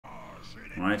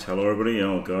Right, hello everybody.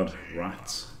 Oh god,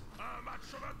 rats.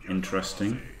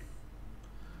 Interesting.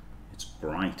 It's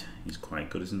bright. He's quite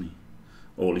good, isn't he?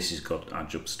 Oh, at least he's got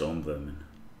adjunct storm vermin.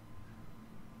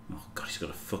 Oh god, he's got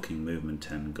a fucking movement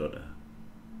 10 gutter.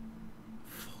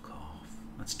 Fuck off.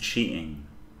 That's cheating.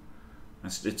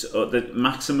 The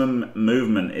maximum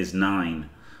movement is 9.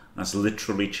 That's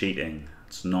literally cheating.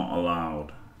 It's not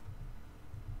allowed.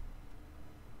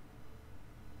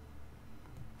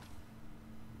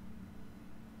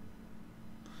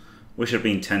 Wish I'd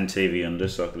been 10 TV under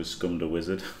so I could have scummed a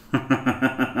wizard.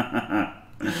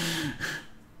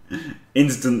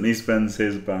 Instantly spends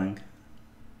his bank.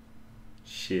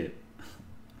 Shit.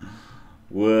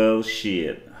 Well,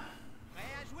 shit.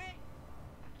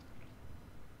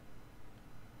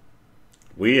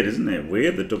 Weird, isn't it?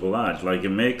 Weird, the double edge. Like, it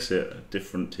makes it a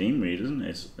different team, really, doesn't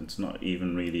it? It's not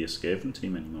even really a Skaven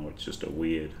team anymore. It's just a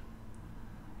weird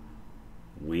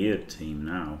team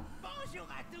now.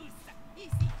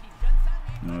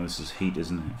 No, this is heat,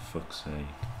 isn't it? Fuck's sake.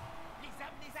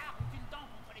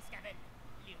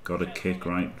 Got a kick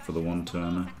right for the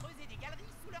one-turner.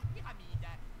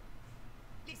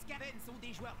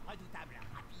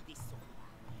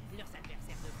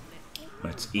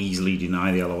 Let's easily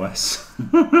deny the LOS.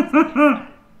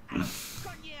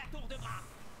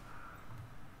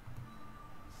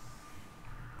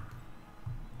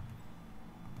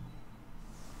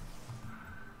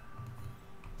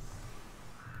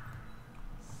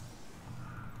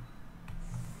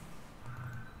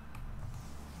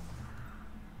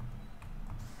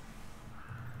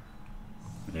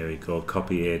 Here we go,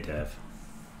 copy A dev.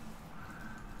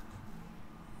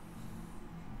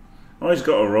 Oh, he's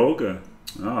got a roger.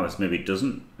 Oh, this maybe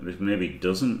doesn't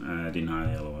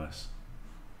deny the LOS.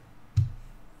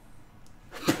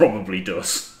 Probably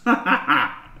does.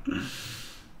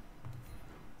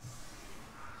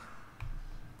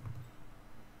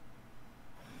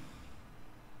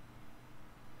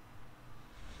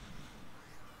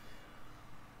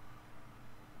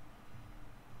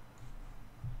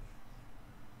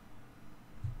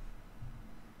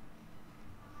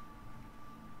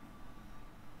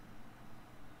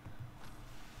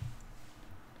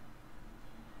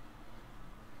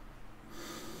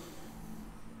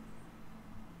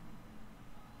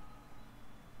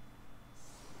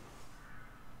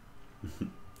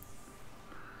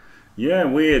 Yeah,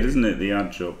 weird, isn't it? The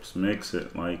ad jobs makes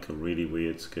it like a really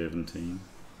weird Skaven team.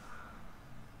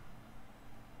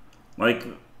 Like,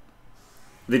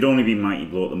 they'd only be Mighty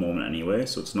Blow at the moment anyway,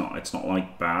 so it's not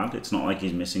like bad. It's not like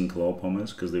he's missing Claw Pommers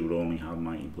because they would only have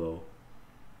Mighty Blow.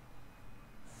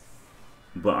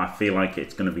 But I feel like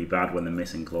it's going to be bad when they're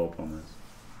missing Claw Pommers.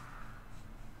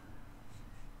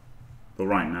 But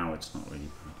right now, it's not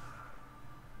really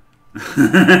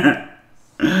bad.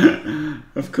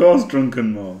 Of course,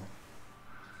 Drunken Maw.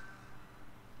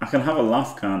 I can have a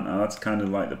laugh, can't I? That's kind of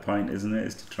like the point, isn't it?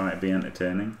 Is to try to be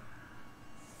entertaining.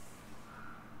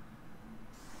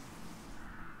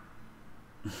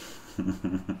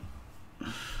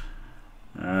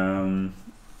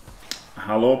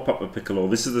 Hello, Papa Piccolo.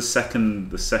 This is the second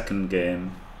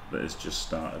game that has just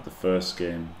started. The first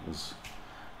game was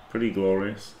pretty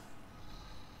glorious.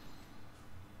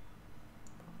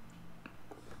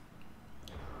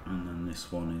 And then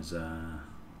this one is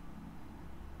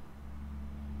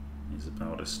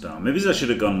about to start. Maybe I should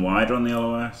have gone wider on the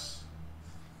LOS.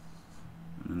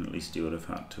 And then at least you would have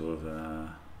had to have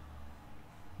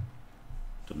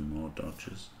done more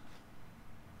dodges.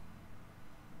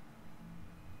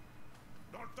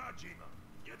 Dans le tas, Jim.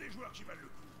 Il y a des joueurs qui valent le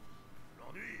coup.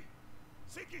 L'ennui,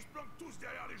 c'est qu'ils se planquent tous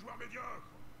derrière les joueurs médiocres.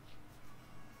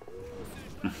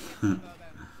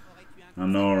 I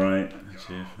know, right?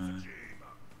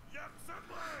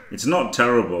 It's not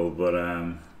terrible, but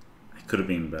it could have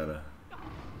been better.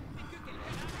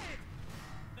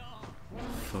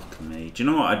 Fuck me. Do you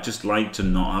know what? I'd just like to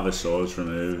not have a source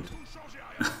removed.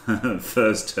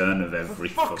 First turn of every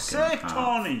fucking sake, half.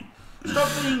 Tony! Stop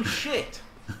being shit!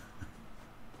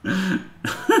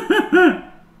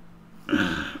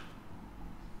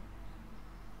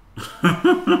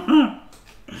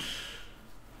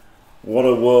 What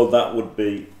a world that would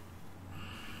be.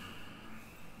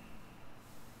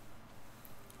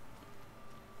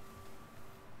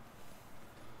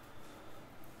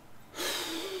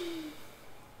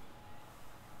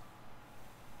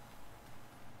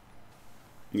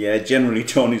 Yeah, generally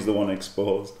Tony's the one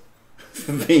exposed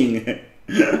for being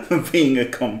a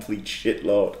complete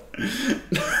shitlord.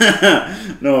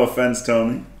 No offense,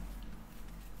 Tony.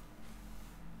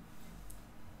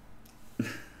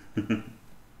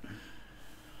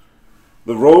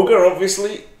 The Roger,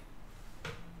 obviously.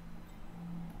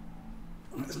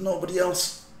 There's nobody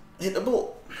else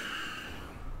hittable.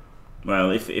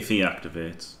 Well, if he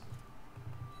activates.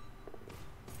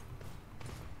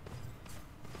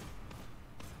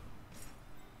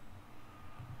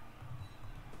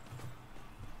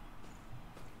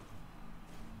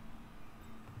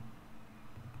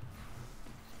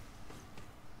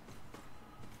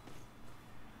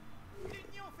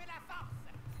 L'union fait la force.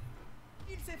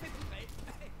 Il s'est fait poudrer.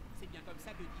 C'est bien comme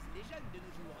ça que disent les jeunes de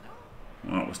nos jours, non?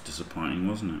 Well, that was disappointing,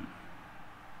 wasn't it?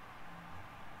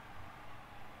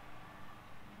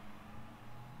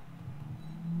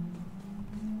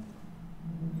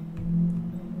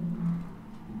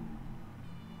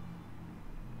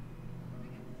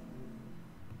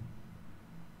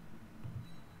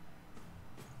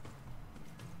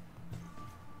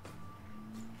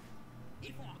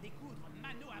 Ils vont en découdre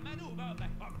mano à mano, Bob.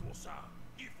 Pas pour ça.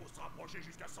 Il faut se rapprocher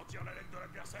jusqu'à sentir la laine de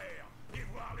l'adversaire et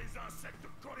voir les insectes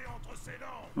collés entre ses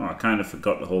dents. Oh, I kind of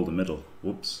forgot to hold the middle.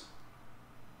 Whoops.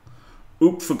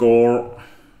 Oop for gore.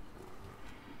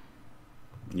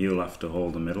 You'll have to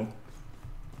hold the middle.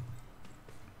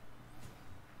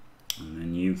 And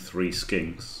then you three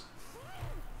skinks.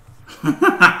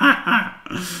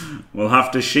 We'll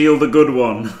have to shield the good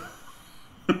one.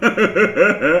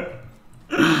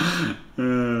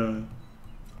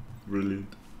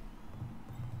 Brilliant.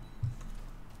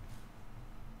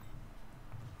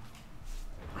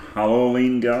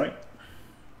 Halloween guy.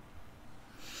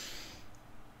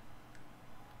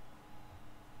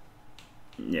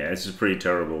 Yeah, this is pretty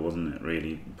terrible, wasn't it?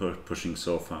 Really pushing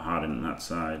so far hard in that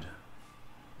side.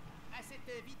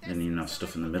 Then you even have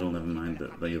stuff in the middle, never mind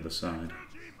the other side.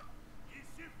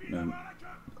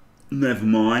 Never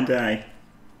mind, eh?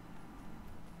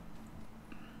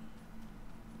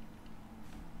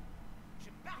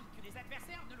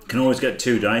 Can always get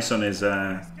 2 dice on his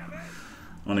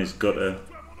gutter.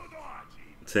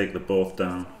 Take the both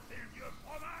down.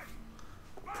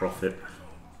 Profit.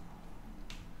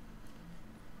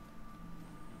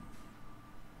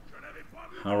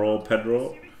 Harold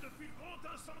Pedro.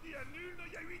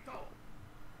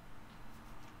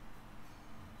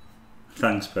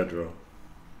 Thanks, Pedro.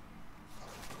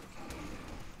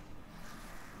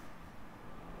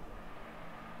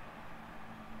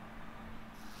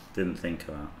 Didn't think of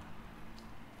that.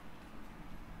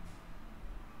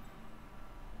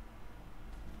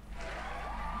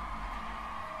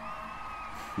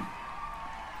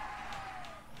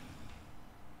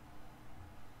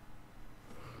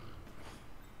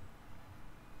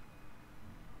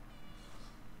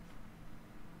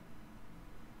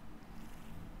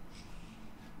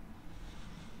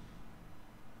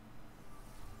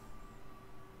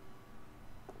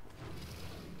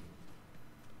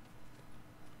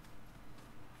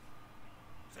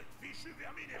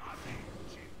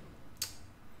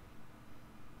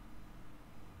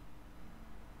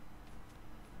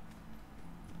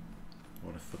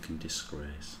 What a fucking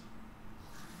disgrace.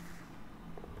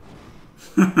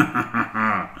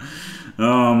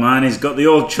 Oh man, he's got the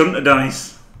old chunter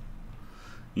dice.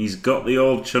 He's got the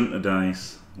old chunter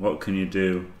dice. What can you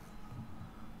do?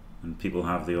 And people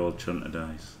have the old chunter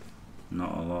dice.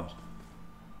 Not a lot.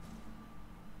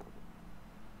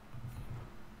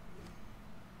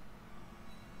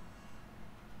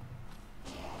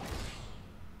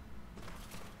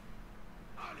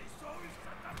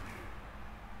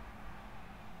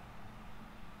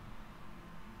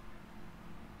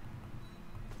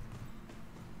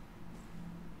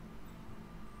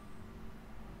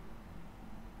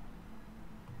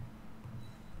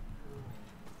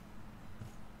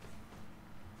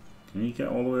 Can he get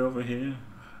all the way over here?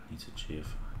 Needs a GFI.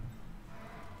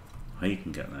 Oh, he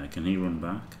can get there. Can he run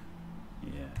back?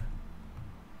 Yeah.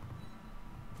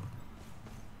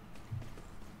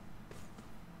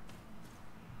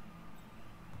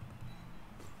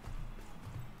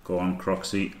 Go on,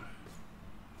 Croxy.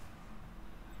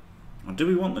 Or do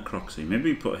we want the Croxy?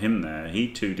 Maybe we put him there. He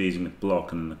 2Ds him with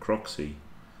block, and then the Croxy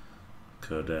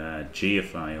could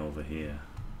GFI over here.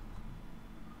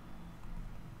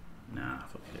 Nah,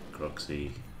 fuck it,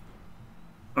 Croxy.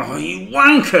 Oh, you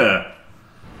wanker!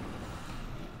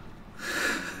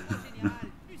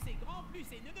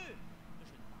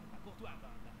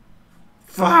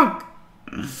 Fuck!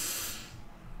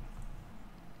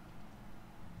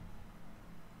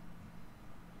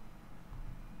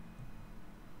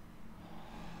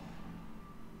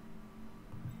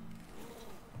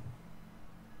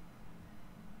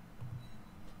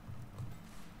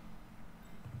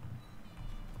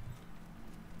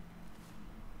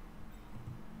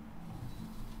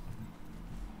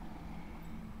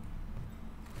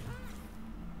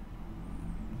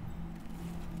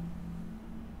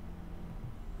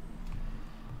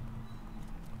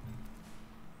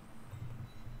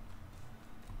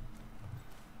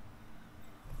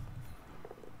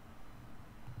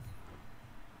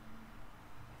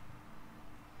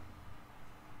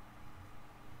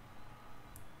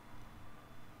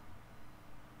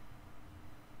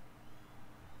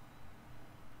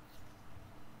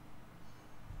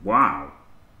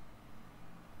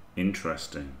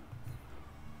 Interesting.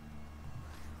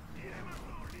 Il est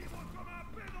maintenant libre comme un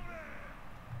paix dans l'air.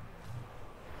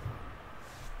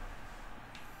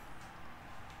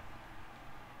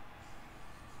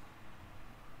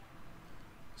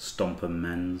 Stomper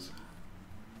men's.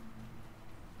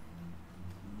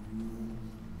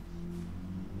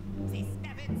 Ces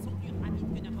Skaven sont plus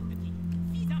rapides que n'importe qui.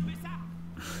 Vise un peu ça.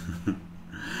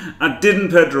 I didn't,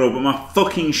 Pedro, but my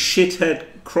fucking shithead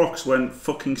Crocs went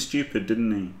fucking stupid,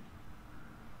 didn't he?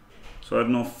 So I had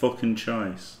no fucking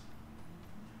choice.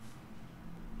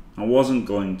 I wasn't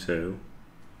going to,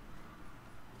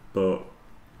 but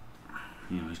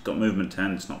you know, he's got movement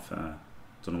 10. It's not fair.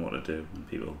 Don't know what to do when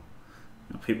people,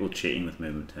 you know, people cheating with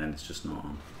movement 10. It's just not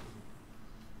on.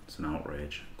 It's an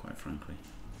outrage, quite frankly.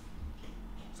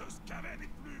 Ce Skaven est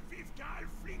plus vif qu'un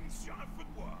halfling sur un feu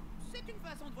de bois. C'est une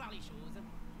façon de voir les choses.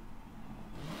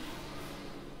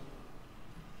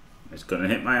 It's gonna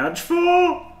hit my edge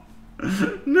 4.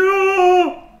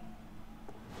 No.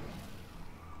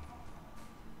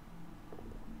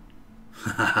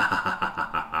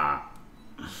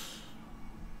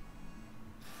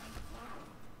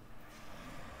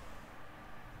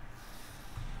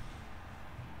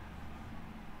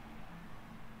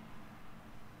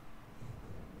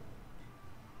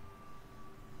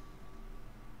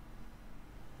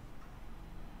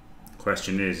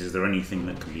 Question is there anything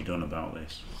that can be done about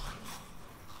this?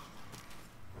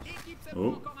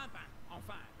 Oh.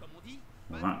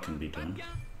 Well, that can be done.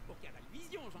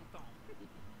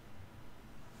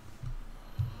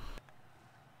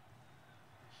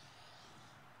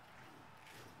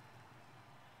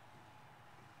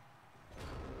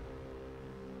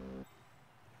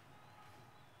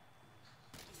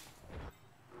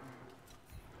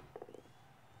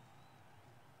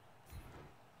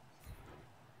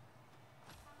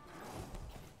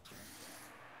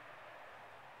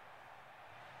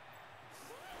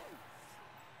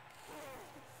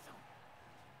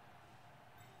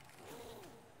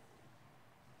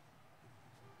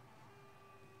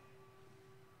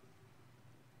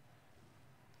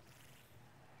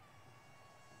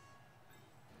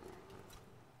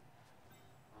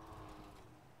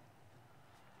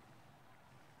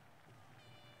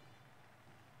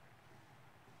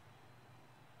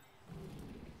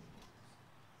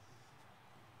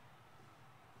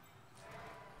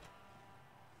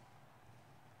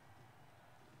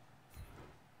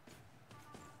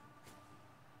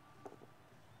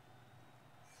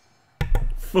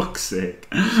 Fuck's sake.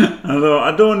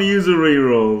 I don't want to use a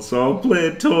reroll, so I'll play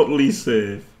it totally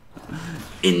safe.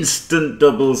 Instant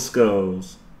double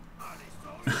skulls.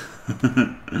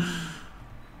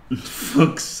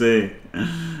 Fuck's sake.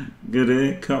 Good,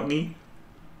 eh, cocky?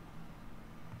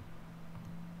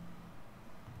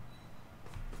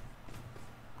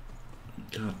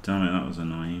 God damn it, that was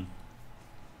annoying.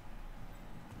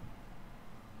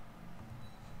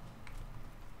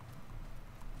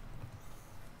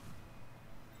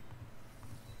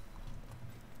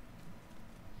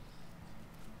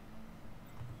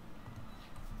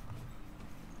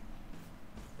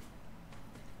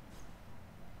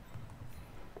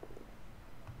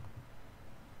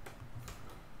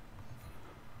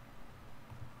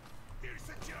 Il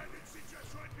s'est tiré d'une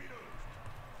situation épineuse.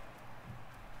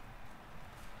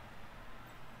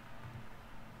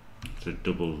 It's a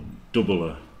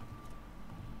doubler.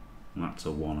 That's a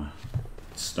oneer.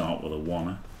 Start with a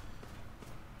oneer.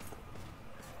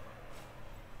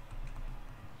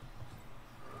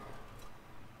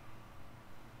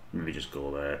 Maybe just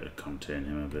go there to contain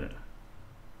him a bit.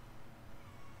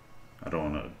 I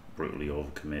don't want to brutally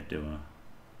overcommit, do I?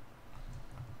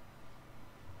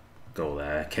 Go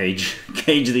there, cage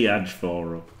the edge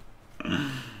 4 up.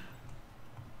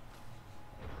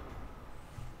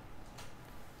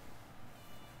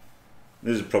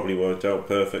 This has probably worked out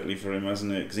perfectly for him,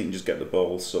 hasn't it? Because he can just get the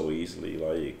ball so easily.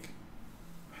 Like,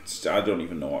 I don't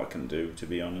even know what I can do, to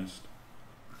be honest.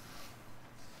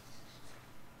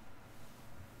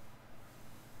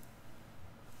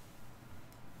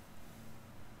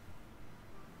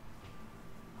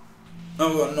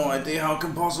 I've got no idea how I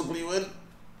can possibly win.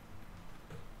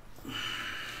 À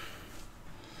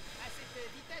cette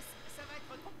vitesse, ça va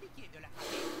être compliqué de la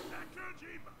frapper. La queue,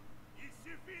 Jim. Il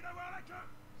suffit d'avoir la queue.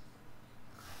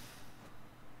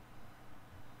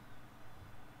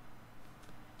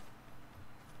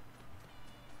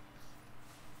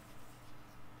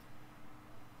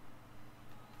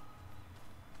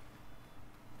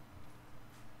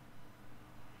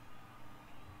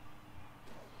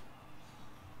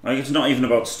 Like, it's not even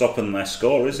about stopping their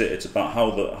score, is it? It's about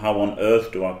how on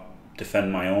earth do I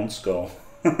defend my own score?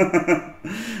 Like,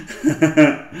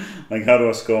 how do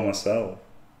I score myself?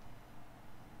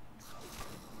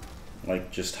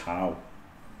 Like, just how?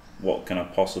 What can I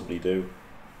possibly do?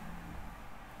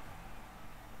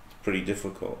 It's pretty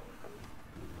difficult.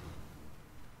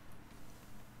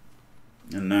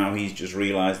 And now he's just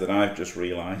realised that I've just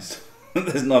realised that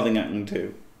there's nothing I can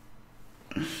do.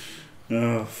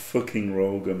 Oh, fucking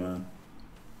Roger, man.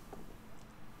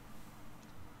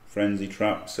 Frenzy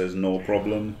Trap says no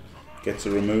problem. Gets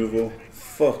a removal.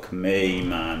 Fuck me,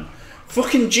 man.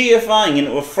 Fucking GFIing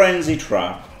into a Frenzy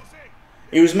Trap.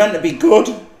 He was meant to be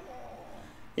good.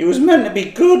 He was meant to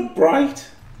be good, Bright.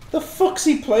 The fuck's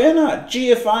he playing at?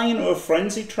 GFIing into a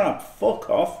Frenzy Trap. Fuck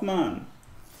off, man.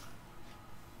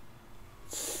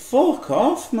 Fuck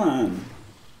off, man.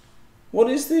 What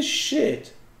is this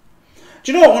shit?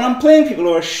 Do you know what? When I'm playing people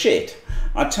who are shit,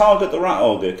 I target the Rat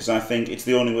Ogre because I think it's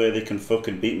the only way they can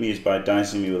fucking beat me is by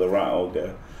dicing me with a Rat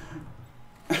Ogre.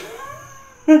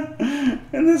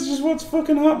 And that's just what's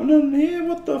fucking happening here.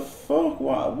 What the fuck?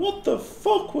 What the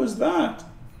fuck was that?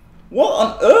 What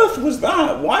on earth was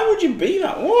that? Why would you be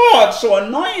that? Oh, it's so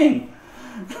annoying.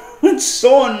 It's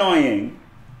so annoying.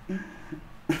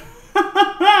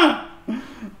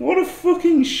 What a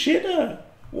fucking shitter.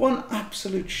 What an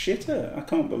absolute shitter. I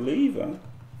can't believe that.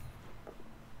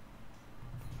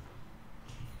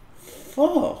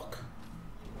 Fuck.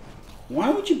 Why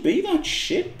would you be that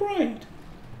shit, Bright?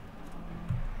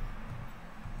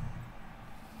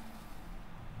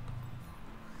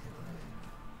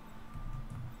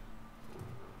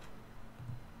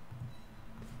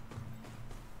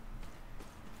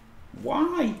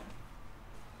 Why?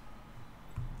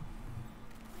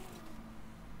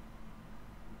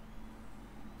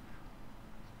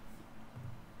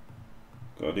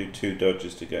 Gotta do 2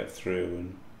 dodges to get through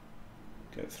and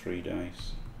get 3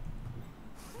 dice.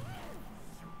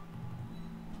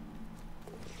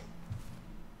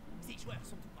 Ces joueurs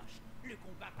sont tout proches. Le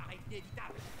combat paraît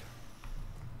inévitable.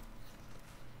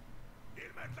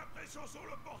 Ils mettent la pression sur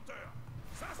le porteur.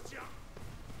 Ça se tient.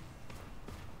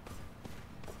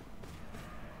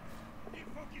 Il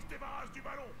faut qu'il se débarrasse du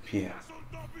ballon. Yeah. La zone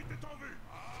d'embut est en vue.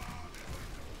 Ah, désolé,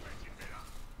 c'est pas équipé là.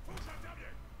 Faut que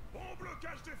j'intervienne. Bon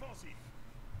blocage défensif.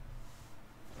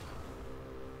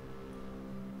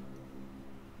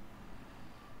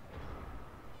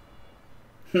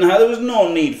 No, there was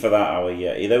no need for that, our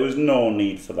Yeti. There was no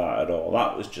need for that at all.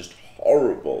 That was just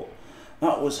horrible.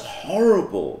 That was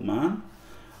horrible, man.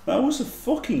 That was a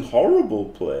fucking horrible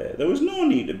play. There was no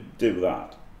need to do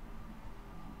that.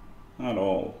 At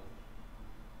all.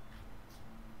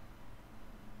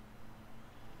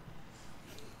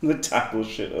 The tackle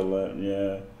shit alert,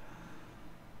 yeah.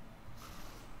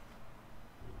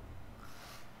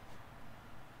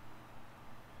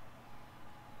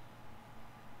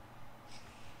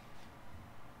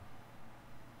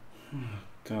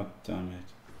 God damn it.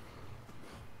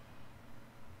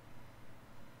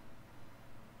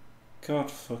 God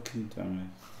fucking damn it.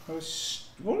 That was,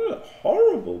 what a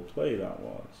horrible play that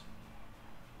was.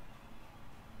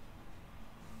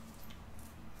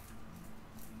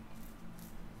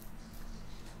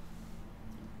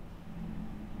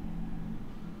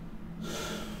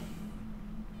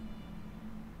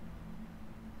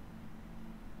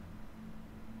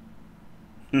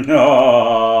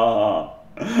 Oh,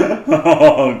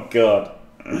 oh God.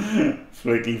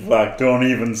 Flicky Flack, don't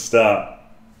even start.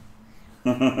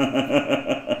 Don't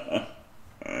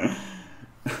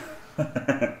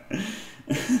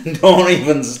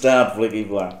even start, Flicky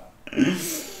Flack.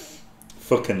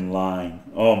 Fucking line.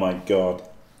 Oh my God.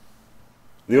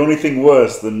 The only thing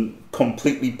worse than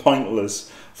completely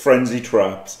pointless frenzy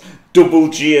traps, double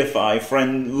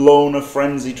GFI loner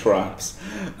frenzy traps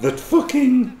that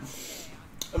fucking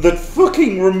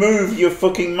remove your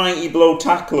fucking mighty blow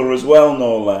tackler as well,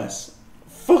 no less.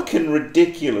 Fucking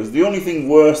ridiculous. The only thing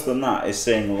worse than that is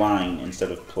saying line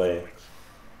instead of play.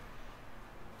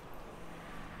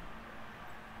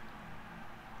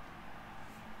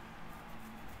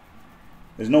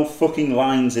 There's no fucking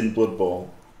lines in Blood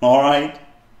Bowl. Alright?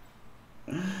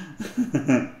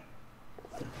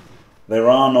 There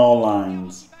are no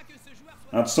lines.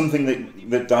 That's something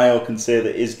that Dial can say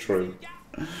that is true.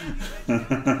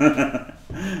 There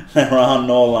are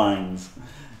no lines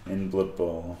in Blood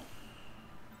Bowl.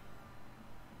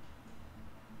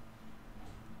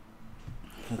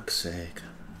 Fuck's sake.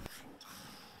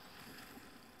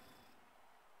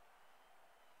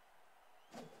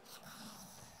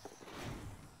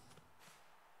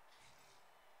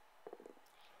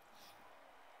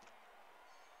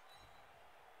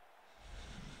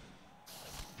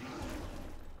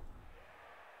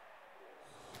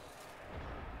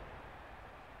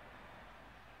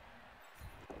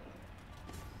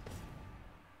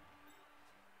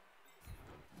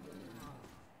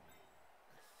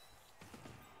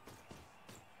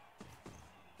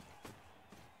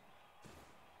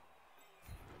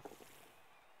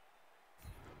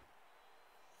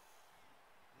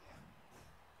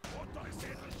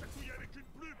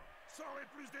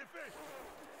 plus d'effet.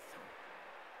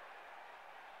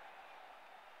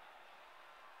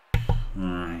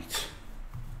 Right.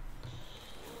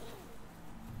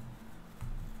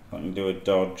 I can do a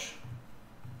dodge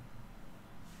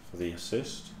for the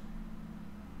assist.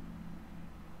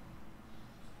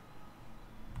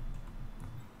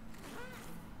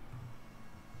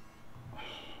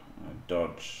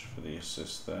 Dodge for the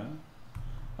assist there.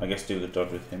 I guess do the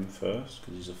dodge with him first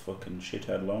because he's a fucking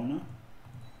shithead loner.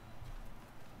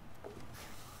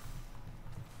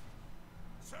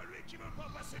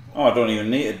 Oh, I don't even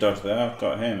need a dodge there. I've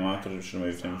got him. I could have just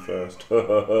moved him first.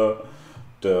 Derp.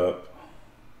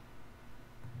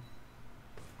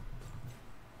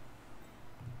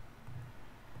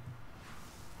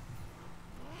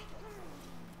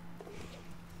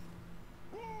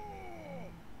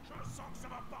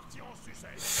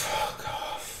 Fuck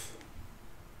off.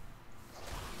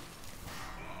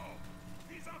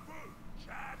 Vise un peu.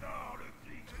 J'adore le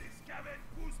cri que les Skaven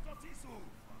poussent quand ils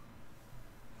souffrent.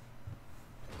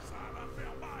 Ça va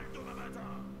faire mal demain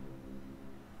matin.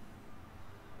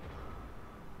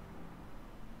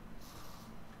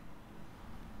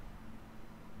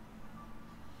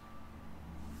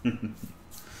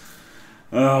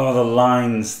 Oh, the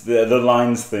lines, the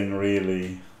lines thing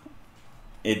really,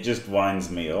 it just winds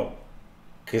me up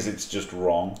because it's just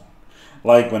wrong.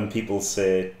 Like when people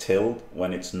say tilt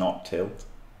when it's not tilt,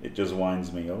 it just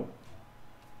winds me up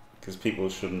because people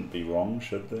shouldn't be wrong,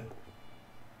 should they?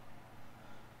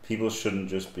 People shouldn't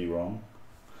just be wrong.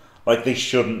 Like they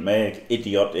shouldn't make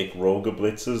idiotic rogue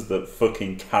blitzers that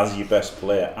fucking has your best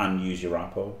player and use your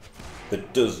Apo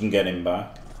that doesn't get him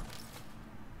back.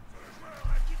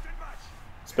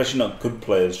 Especially not good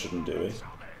players shouldn't do it.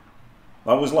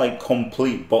 That was like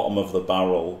complete bottom of the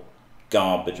barrel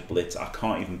garbage blitz. I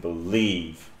can't even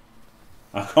believe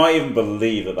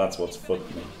that that's what's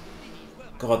fucked me.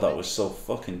 God, that was so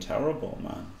fucking terrible,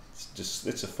 man.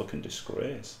 It's a fucking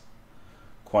disgrace.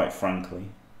 Quite frankly,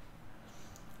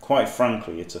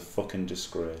 it's a fucking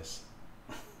disgrace.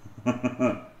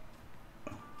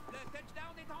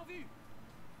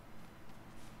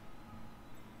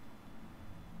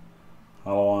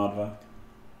 Hello, Aardvark.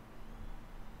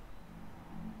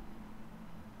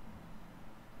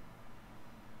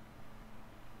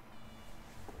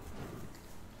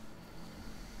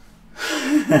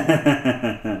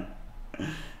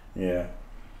 Yeah.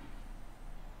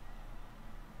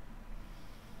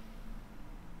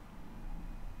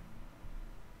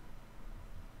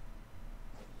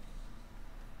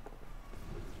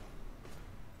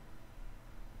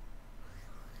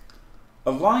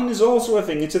 A line is also a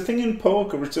thing. It's a thing in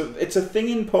poker. It's a thing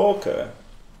in poker,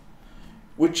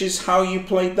 which is how you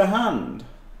played the hand.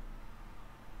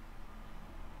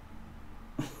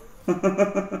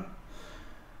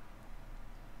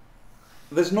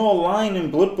 There's no line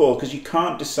in Blood Bowl because you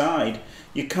can't decide.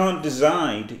 You can't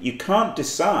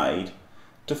decide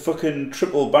to fucking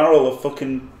triple barrel a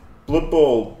fucking Blood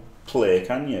Bowl play,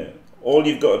 can you? All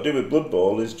you've got to do with Blood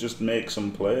Bowl is just make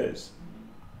some plays.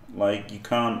 Like, you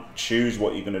can't choose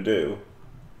what you're going to do.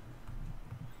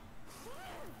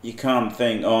 You can't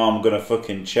think, oh, I'm going to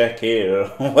fucking check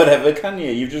here or whatever, can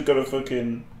you? You've just got to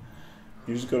fucking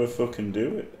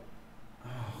do it.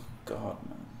 Oh, God,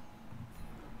 man.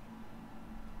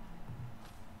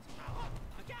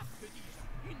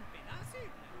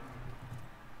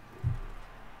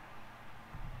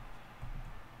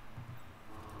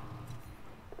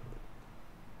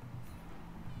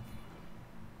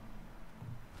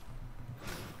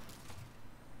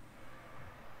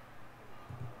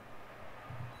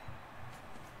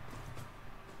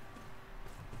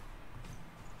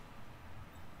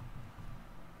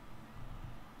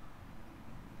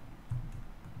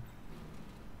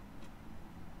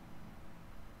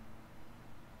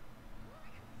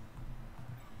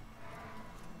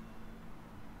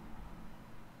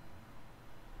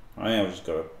 I've just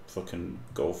got to fucking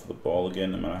go for the ball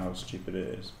again, no matter how stupid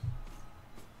it is.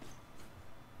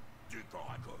 Du corps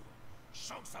à corps. Je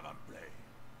sens que ça va me plaire.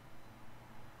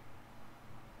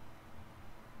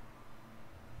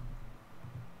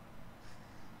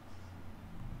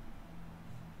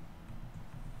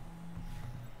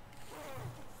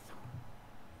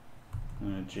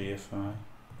 GFI.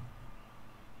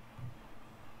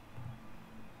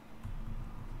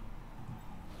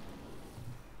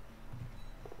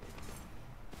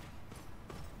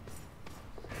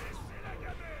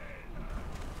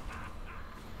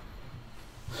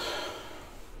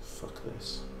 Fuck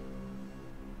this.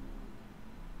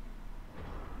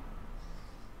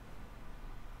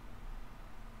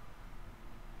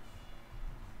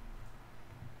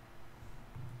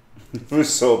 It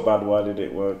was so bad, why did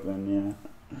it work then? Yeah.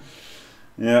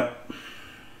 Yeah.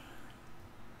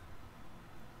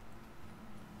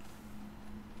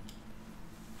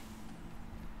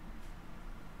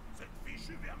 Cette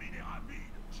fichue vermine est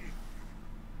rapide, Jim.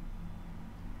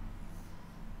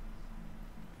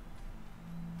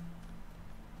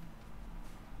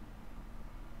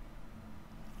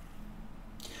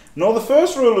 No, the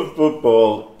first rule of Blood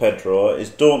Bowl, Pedro, is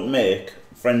don't make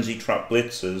frenzy trap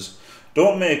blitzers.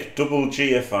 Don't make double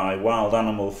GFI wild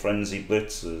animal frenzy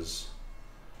blitzers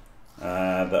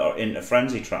that are into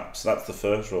frenzy traps. That's the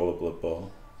first rule of Blood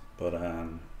Bowl. But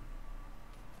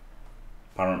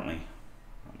apparently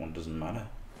that one doesn't matter.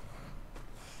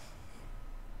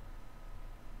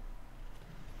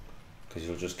 Because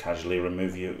you'll just casually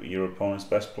remove your opponent's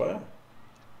best player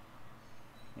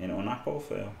into an apple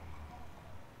fail.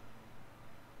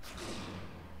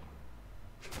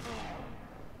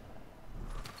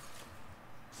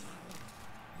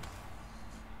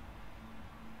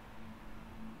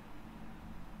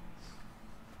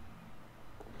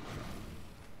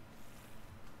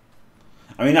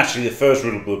 I mean, actually, the first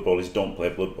rule of Blood Bowl is don't play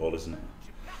Blood Bowl, isn't it?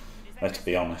 Let's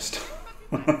be honest.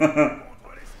 And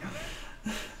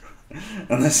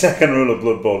the second rule of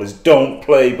Blood Bowl is don't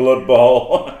play Blood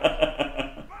Bowl.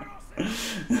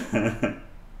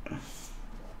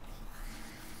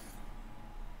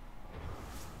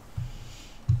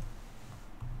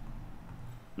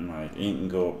 Right, he can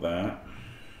go up there.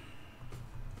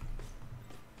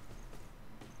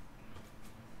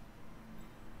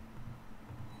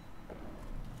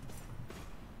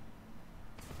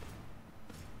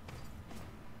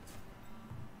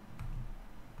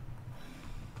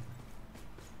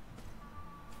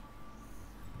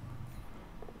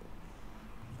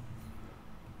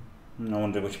 I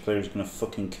wonder which player is going to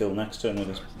fucking kill next turn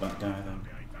with that guy then.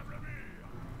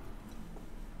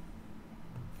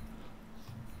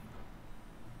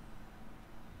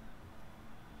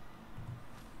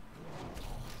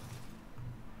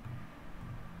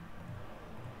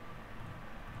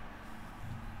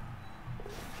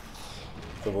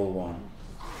 Double one.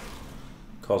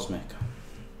 Cosmic.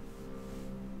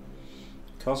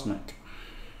 Cosmic.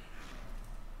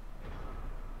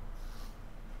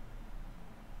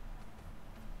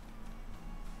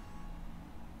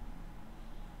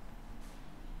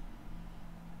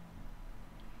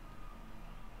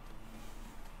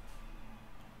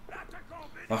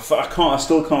 I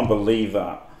still can't believe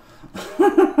that.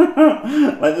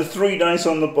 Like the 3 dice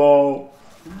on the ball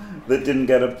that didn't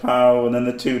get a POW, and then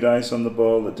the 2 dice on the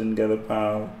ball that didn't get a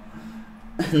POW,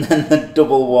 and then the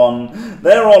double 1.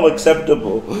 They're all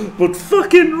acceptable, but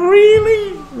fucking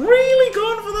really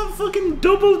going for that fucking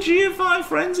double GFI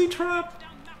frenzy trap?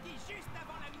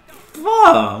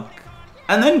 Fuck!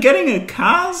 And then getting a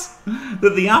Kaz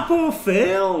that the Apo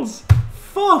fails?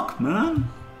 Fuck, man.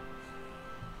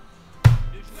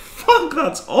 Fuck,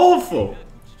 that's awful.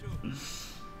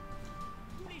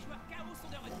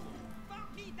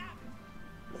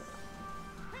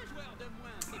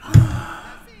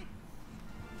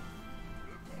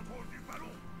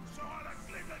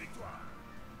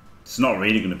 It's not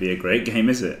really going to be a great game,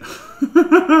 is it?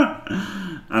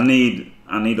 I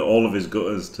need all of his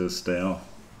gutters to stay off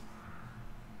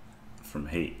from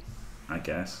heat, I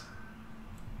guess.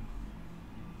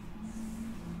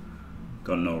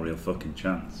 Got no real fucking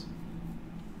chance.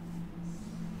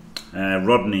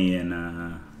 Rodney in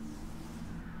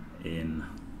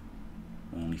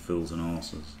Only Fools and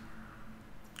Horses.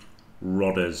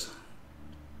 Rodders.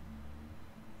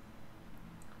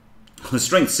 The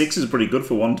strength 6 is pretty good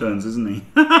for 1 turns, isn't he?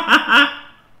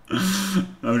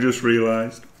 I've just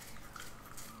realised.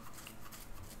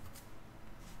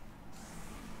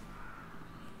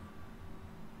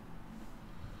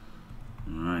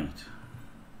 Right.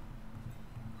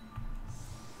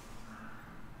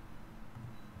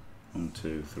 One,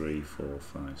 2, 3, 4,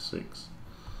 5, 6. So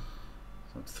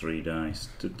that's 3 dice.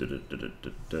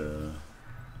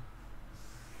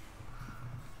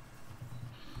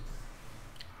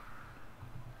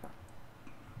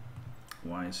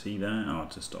 Why is he there? Oh,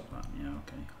 to stop that. Yeah,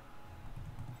 okay.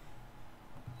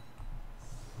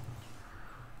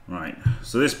 Right.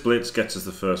 So this blitz gets us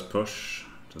the first push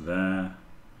to there.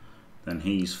 Then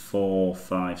he's 4,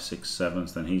 5, 6, 7.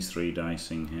 Then he's 3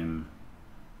 dicing him.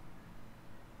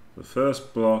 The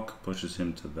first block pushes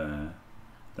him to there.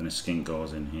 Then a skink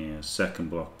goes in here.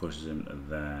 Second block pushes him to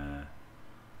there.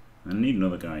 I need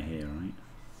another guy here, right?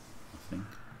 I think.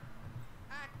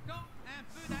 Oh,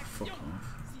 fuck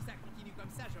off.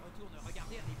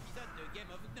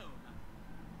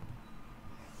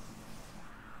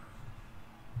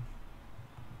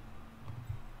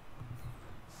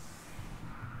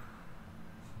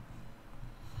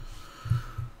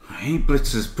 He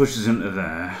blitzes, pushes him to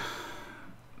there.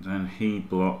 Then he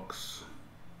blocks.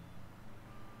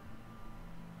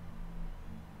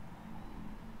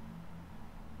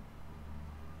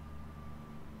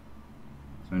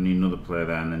 So I need another player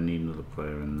there and then need another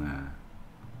player in there.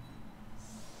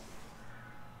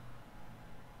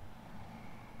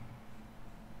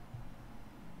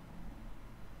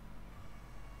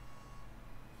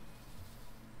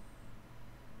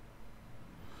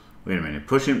 Wait a minute,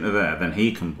 push him to there, then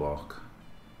he can block.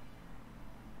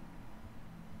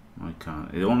 I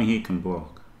can't. Only he can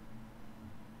block.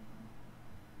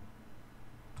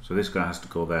 So this guy has to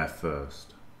go there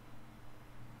first.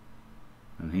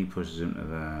 And he pushes him to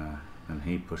there. Then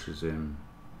he pushes him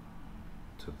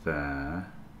to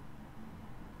there.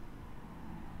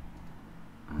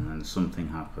 And then something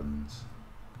happens.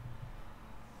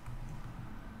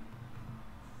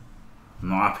 I'm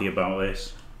not happy about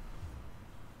this.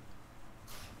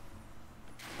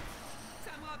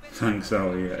 Thanks,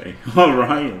 Ali.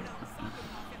 Alright.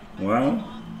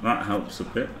 Well, that helps a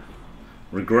bit.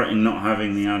 Regretting not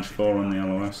having the Edge 4 on the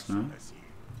LOS now.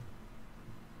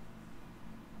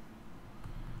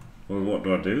 Well, what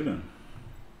do I do then?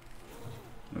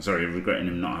 Sorry, regretting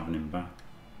him not having him back.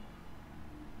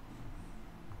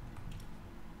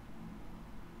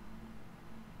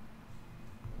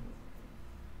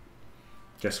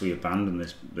 Guess we abandon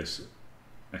this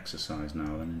exercise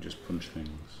now then and just punch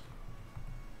things.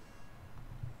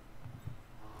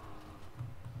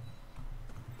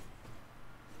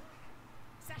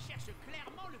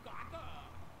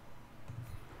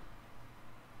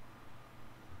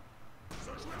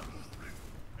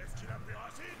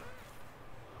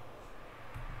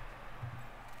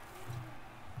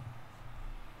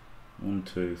 One,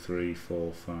 two, three,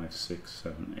 4, 5, 6,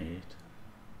 7, 8.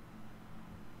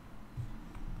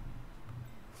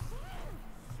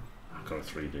 I've got a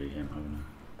 3D him, haven't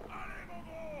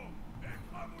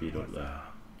I? Beat up there.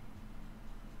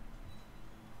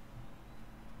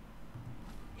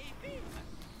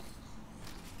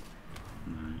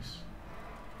 Nice.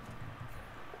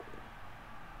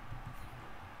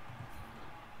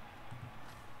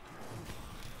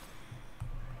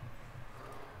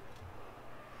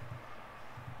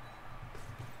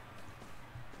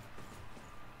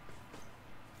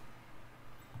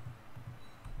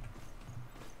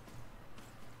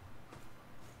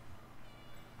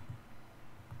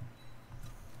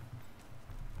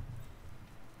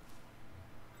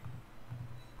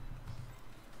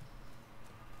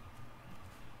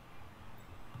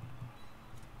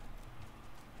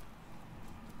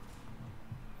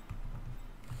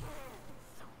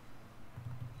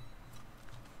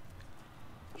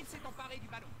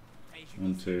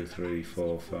 One, two, three,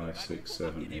 4, 5, 6,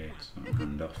 7, 8. So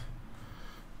hand off.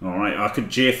 Alright, I could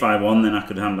GFI one, then I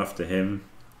could hand off to him.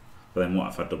 But then what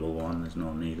if I double one? There's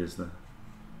no need, is there?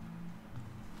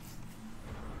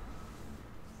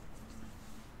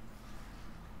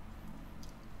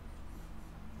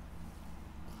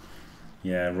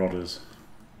 Yeah,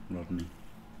 Rodney.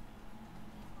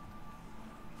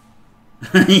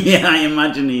 Yeah, I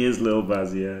imagine he is Lil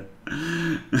Baz, yeah.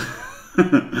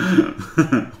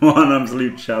 What an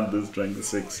absolute chad the strength of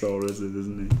 6 Saurus is,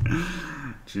 isn't he?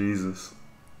 Jesus.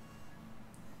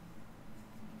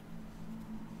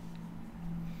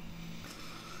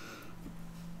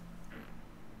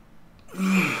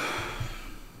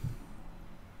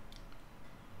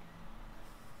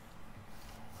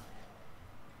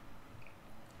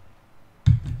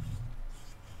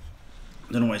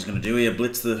 Don't know what he's going to do here.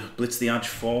 Blitz the Edge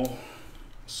 4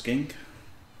 skink.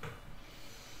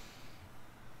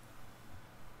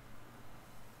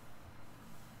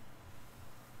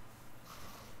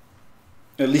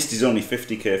 At least he's only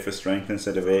 50k for strength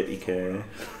instead of 80k.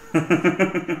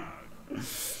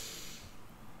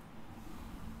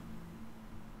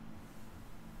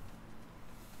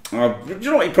 Do you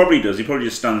know what he probably does? He probably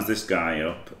just stands this guy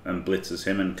up and blitzes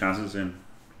him and Kazas him.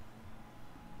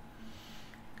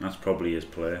 That's probably his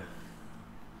play.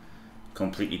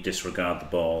 Completely disregard the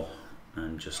ball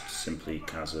and just simply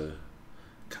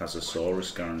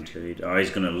Kazasaurus guaranteed. Oh,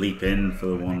 he's going to leap in for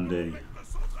the 1D.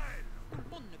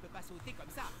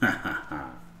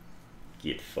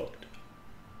 Get fucked.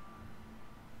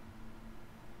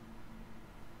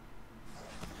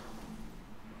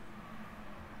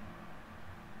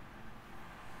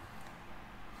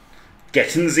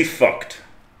 Getting the fucked.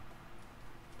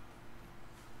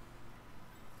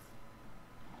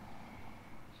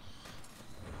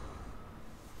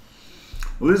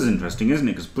 Well, this is interesting, isn't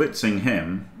it? Because blitzing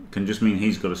him can just mean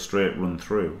he's got a straight run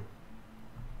through.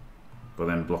 But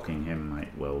then blocking him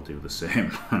might well do the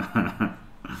same.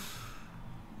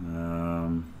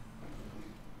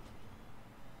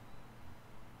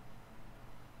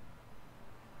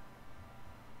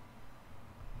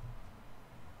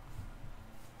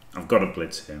 I've got to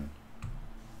blitz him.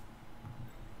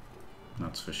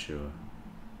 That's for sure.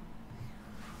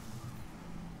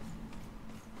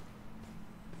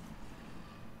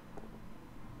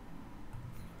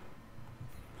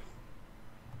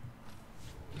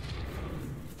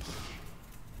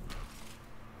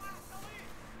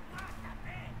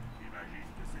 J'imagine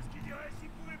que c'est ce qu'il dirait s'il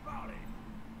pouvait parler.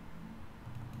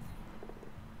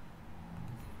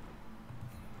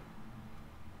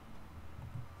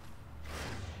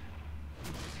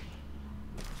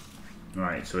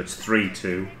 Right, so it's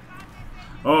 3-2.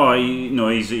 Oh, no,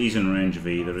 he's in range of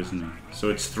either, isn't he? So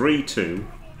it's 3-2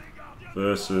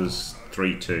 versus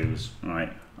 3-2s.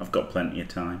 Right, I've got plenty of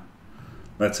time.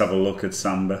 Let's have a look at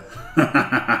Samba.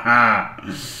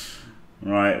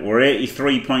 Right, we're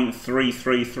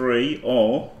 83.333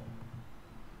 or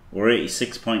we're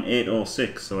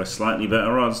 86.806, so a slightly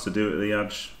better odds to do it at the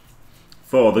edge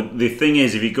 4. The thing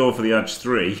is, if you go for the edge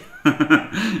 3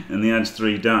 and the edge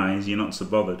 3 dies, you're not so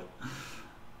bothered.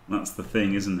 That's the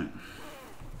thing, isn't it?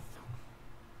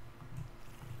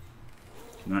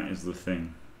 That is the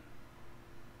thing.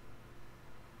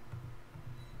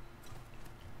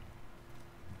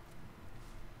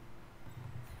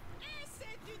 Et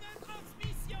c'est une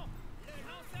transmission. Le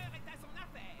lanceur est à son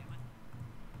affaire.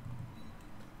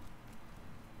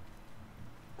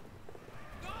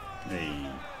 Hey.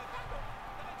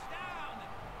 Touchdown.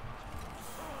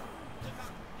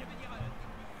 Je veux dire,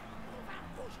 on va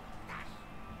rouge.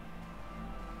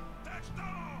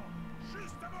 Touchdown!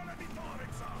 Juste avant la mi-temps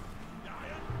avec ça. Y'a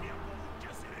rien de pire pour vous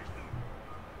casser les genoux.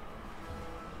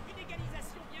 Une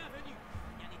égalisation bienvenue.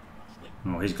 Bien évidemment joué.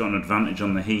 Oh, he's got an advantage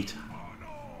on the heat. Oh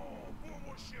non,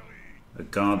 pauvre chéri. A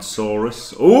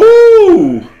Guardsaurus.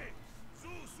 Ooh!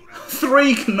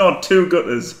 3, not 2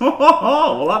 gutters.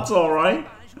 Well, that's alright.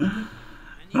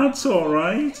 That's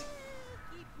alright.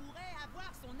 Qui pourrait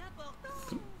avoir son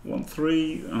importance. 1,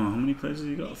 3. Oh, how many players have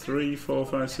you got? 3, 4,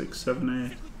 5, 6, 7, 8. Ce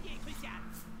coup de pied est crucial.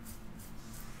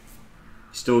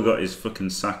 He's still got his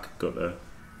fucking sack gutter,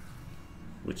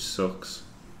 which sucks.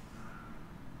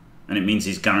 And it means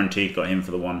he's guaranteed got him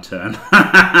for the 1 turn.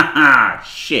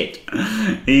 Shit.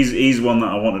 He's one that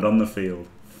I wanted on the field.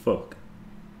 Fuck.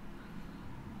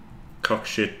 Cock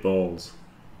shit balls.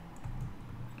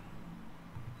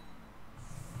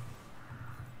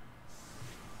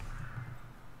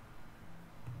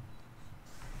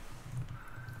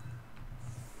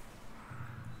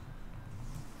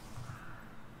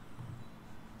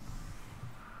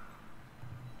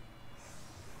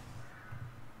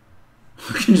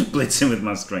 I can just blitz him with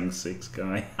my strength 6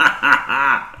 guy.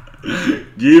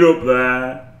 Get up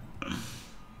there.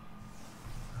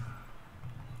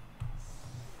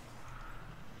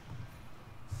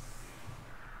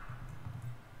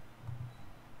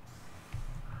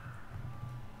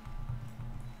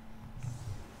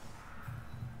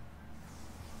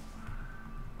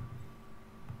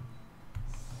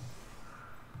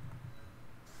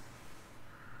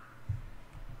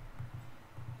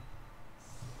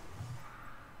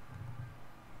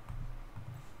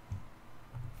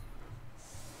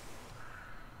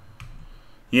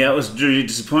 Yeah, it was really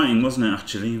disappointing, wasn't it,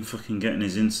 actually, in fucking getting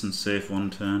his instant safe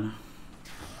 1 turn.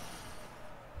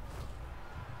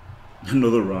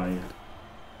 Another riot.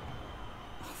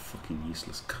 Oh, fucking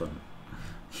useless cunt.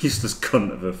 Useless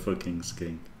cunt of a fucking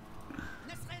skink.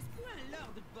 Ne serait-ce point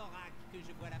Lord Borak que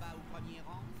je vois là-bas au premier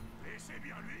rang? Et c'est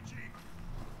bien lui, Jim.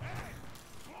 Hé,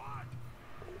 droite!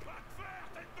 Va te faire,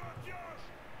 tête de pioche!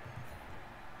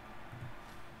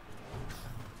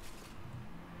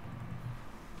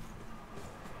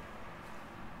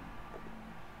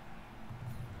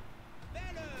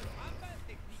 Belle frappe,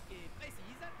 technique et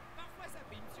précise. Parfois ça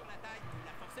prime sur la taille ou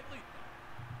la force brute.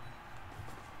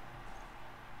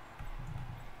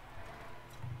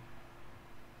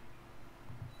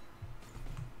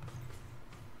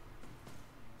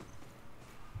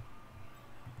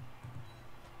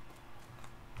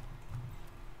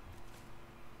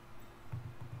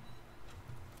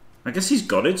 I guess he's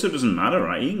got it, so it doesn't matter,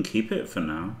 right? He can keep it for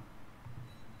now.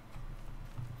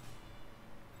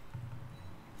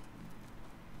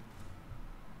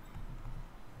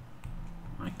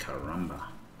 Ay, caramba.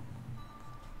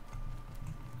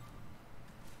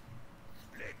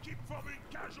 L'équipe forme une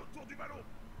cage autour du ballon.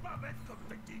 Pas bête comme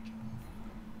tactique.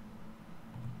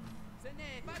 Ce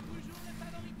n'est pas toujours le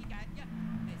favori qui gagne,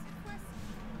 mais cette fois-ci.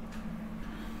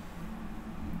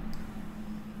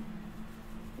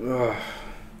 Ugh.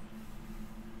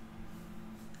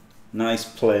 Nice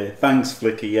play. Thanks,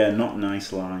 Flicker. Yeah, not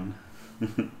nice line. Il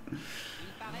paraît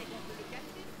qu'on peut le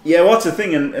casser. Yeah, what's the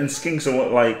thing? And skinks are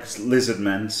what, like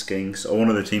Lizardmen, skinks are one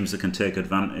of the teams that can take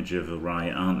advantage of a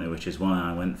riot, aren't they? Which is why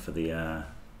I went for the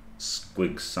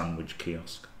Squig sandwich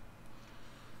kiosk.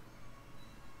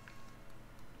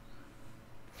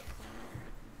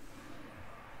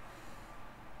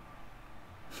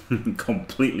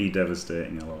 Completely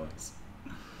devastating allies.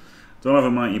 Don't have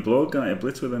a mighty blow guy to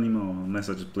blitz with anymore, unless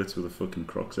I just blitz with the fucking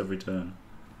crocs every turn.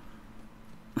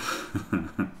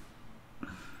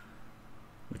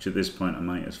 Which at this point I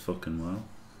might as fucking well.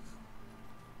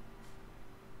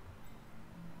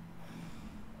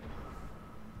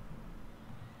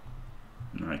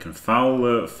 I can foul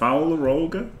the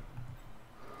Roger.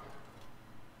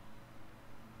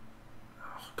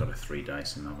 Oh, I've got a 3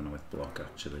 dice in, haven't I, with block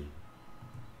actually.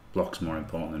 Block's more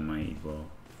important than mighty blow.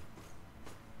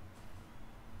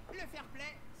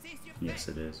 Yes,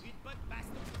 it is.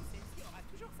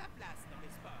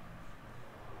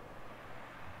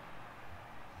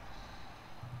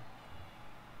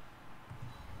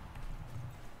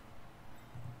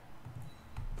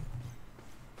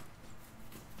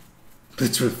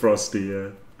 Blitz with Frosty, yeah.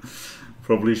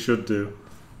 Probably should do.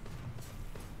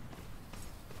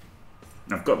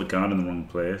 I've got the guard in the wrong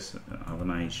place, haven't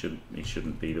I? He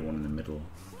shouldn't be the one in the middle.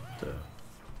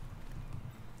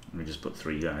 We just put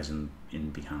 3 guys in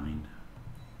behind.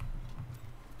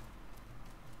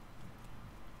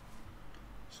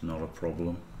 It's not a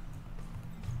problem.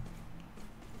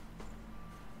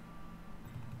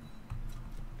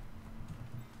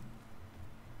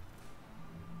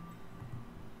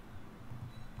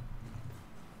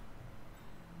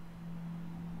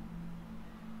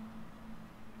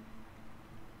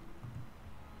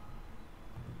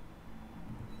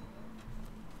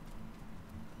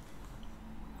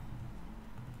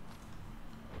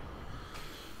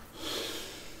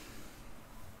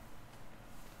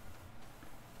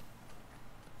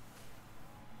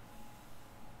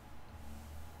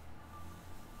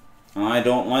 I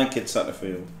don't like it,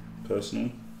 Satterfield,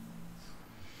 personally.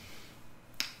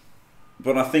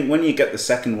 But I think when you get the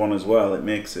second one as well, it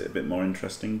makes it a bit more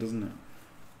interesting, doesn't it?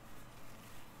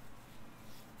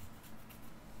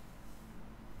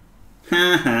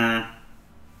 Haha.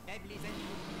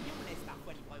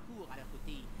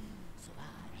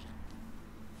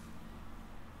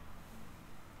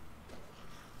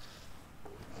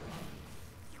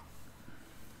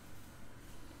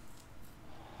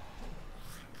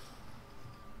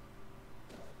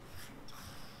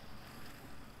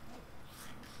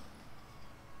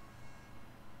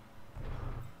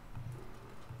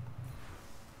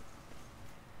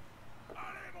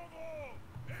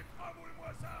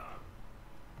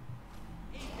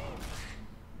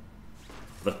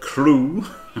 The crew.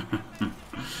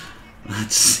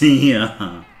 Let's see. WE.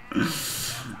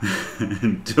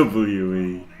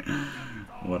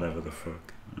 Whatever the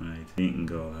fuck. Right, he can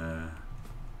go there.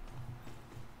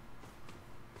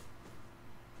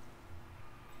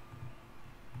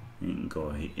 He can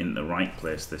go in the right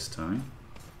place this time.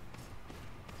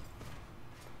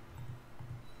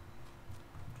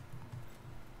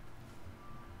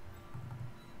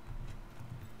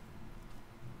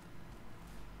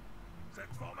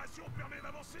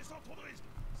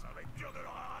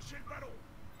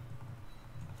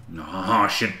 Ah,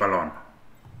 shit ballon.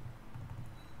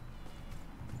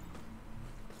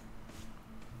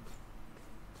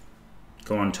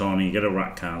 Go on, Tony, get a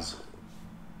rat Kaz.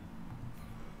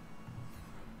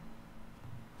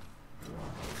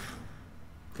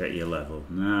 Get your level.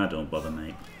 Nah, don't bother,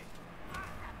 mate.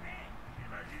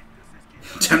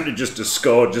 I'm tempted just to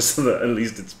score just so that at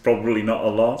least it's probably not a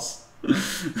loss.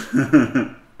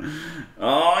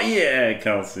 Oh yeah,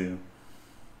 Calcium.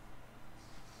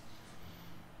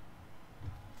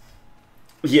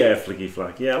 Yeah, flicky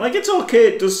flack. Yeah, like it's okay.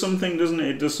 It does something, doesn't it?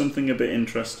 It does something a bit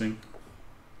interesting.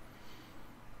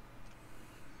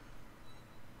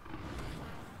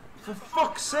 For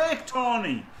fuck's sake,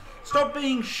 Tony! Stop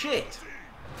being shit!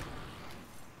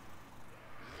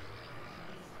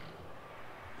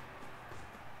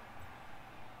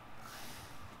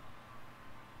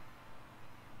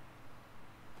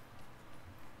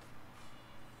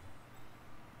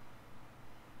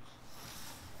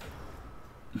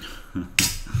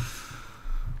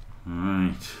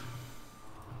 Right.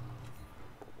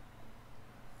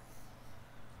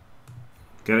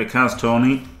 Get a Kaz,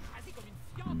 Tony.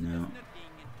 No.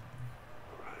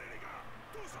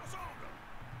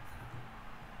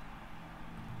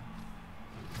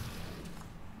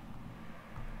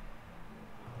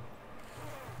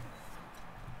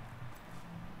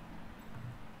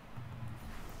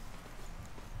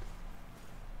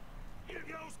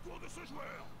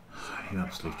 You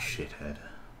absolute shithead.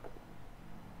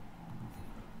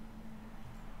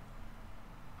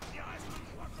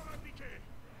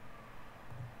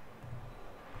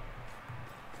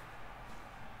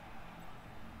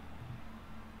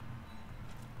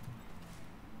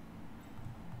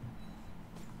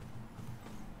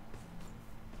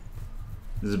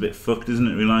 This is a bit fucked, isn't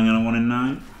it? Relying on a 1 in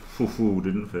 9. Foo,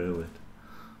 didn't fail it.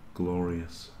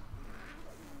 Glorious.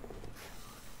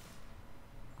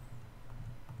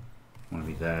 I want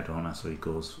to be there, don't I? So he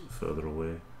goes further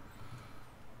away.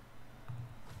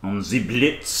 On the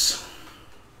blitz.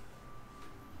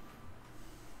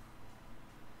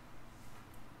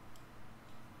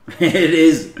 It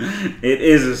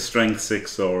is a strength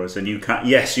 6 Saurus, and you can,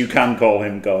 yes, you can call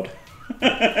him God.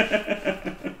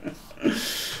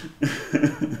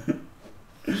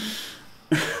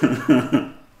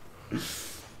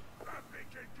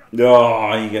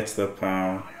 Oh, he gets the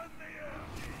power.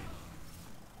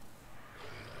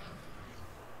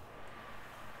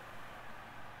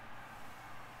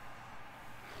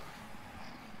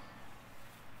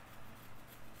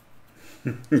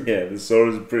 Yeah, the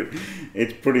Saurus are pretty.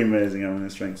 It's pretty amazing having a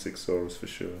strength 6 Saurus for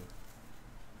sure.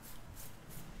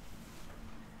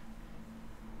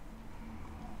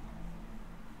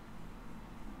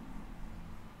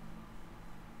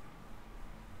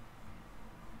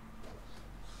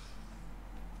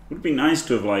 Would be nice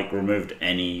to have like removed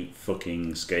any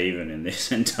fucking Skaven in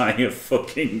this entire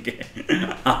fucking game.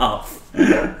 Half.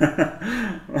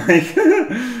 Like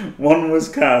one was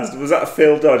cast. Was that a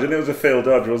failed dodge? I think it was a failed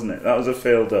dodge, wasn't it? That was a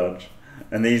failed dodge.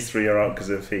 And these 3 are out because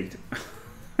of heat.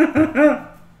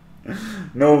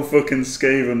 No fucking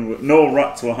Skaven. No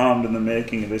rats were harmed in the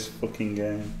making of this fucking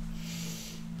game.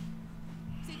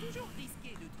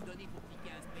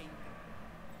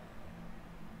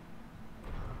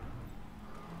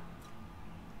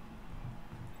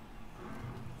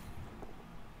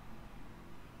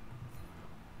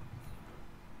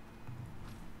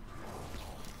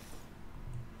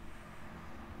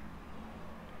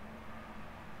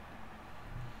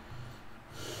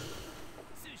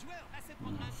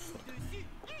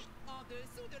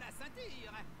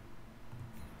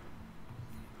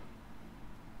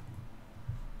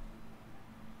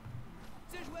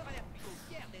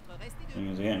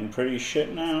 Things are getting pretty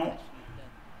shit now.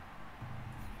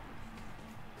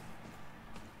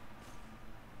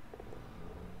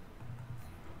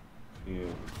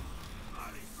 Phew.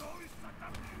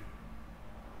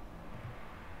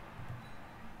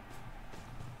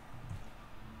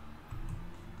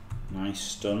 Nice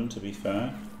stun, to be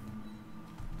fair.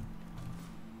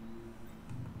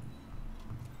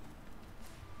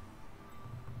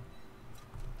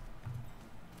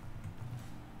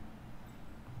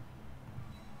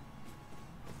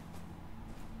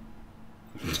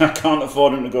 I can't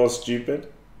afford him to go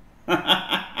stupid.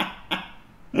 Oh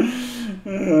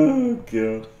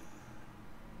god.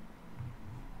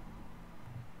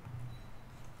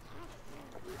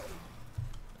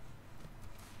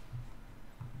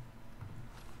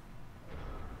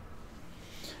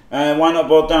 Why not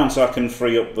board down so I can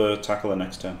free up the tackler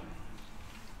next turn?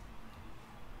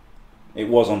 It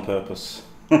was on purpose.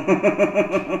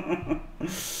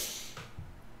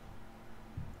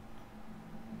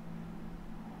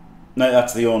 No,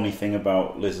 that's the only thing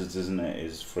about lizards, isn't it?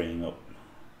 Is freeing up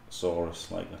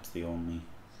Saurus. Like that's the only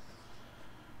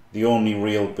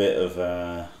real bit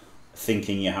of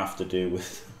thinking you have to do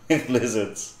with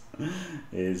lizards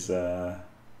is how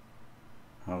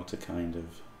to kind of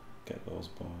get those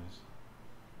boys.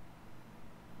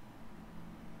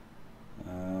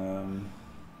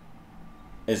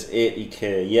 It's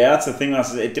 80k. Yeah, that's the thing.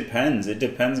 It depends. It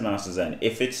depends, Master Zen.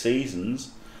 If it's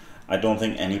seasons, I don't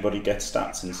think anybody gets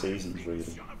stats in seasons,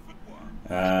 really.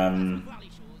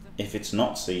 If it's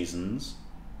not seasons...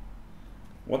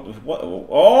 What?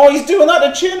 Oh, he's doing that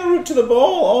to chain a route to the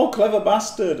ball! Oh, clever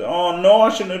bastard. Oh, no, I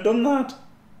shouldn't have done that.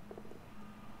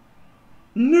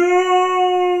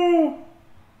 No!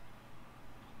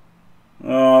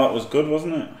 Oh, that was good,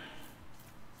 wasn't it?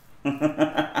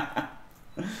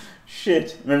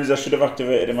 Shit. Maybe I should have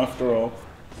activated him after all.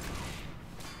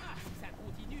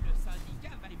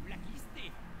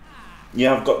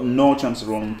 Yeah, I've got no chance of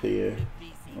rolling PA.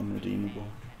 Unredeemable.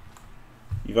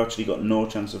 You've actually got no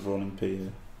chance of rolling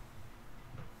PA.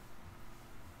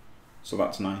 So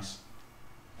that's nice.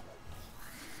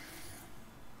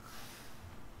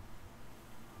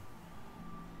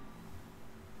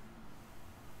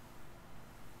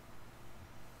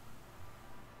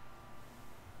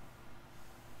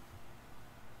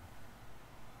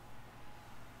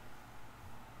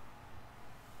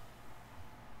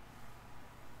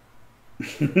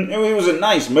 It was a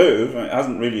nice move. It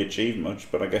hasn't really achieved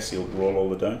much, but I guess he'll roll all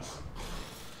the dice.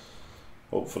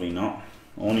 Hopefully not.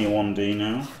 Only a 1D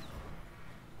now.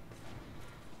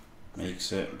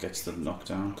 Makes it, gets the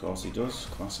knockdown, of course he does.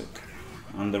 Classic.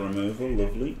 And the removal,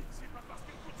 lovely.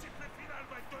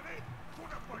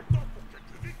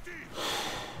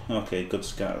 Okay, good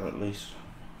scatter at least.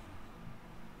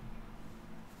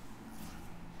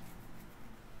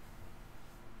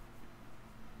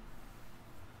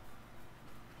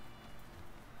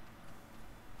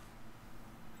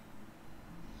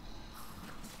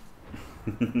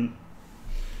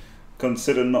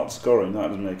 Consider not scoring. That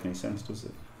doesn't make any sense, does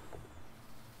it?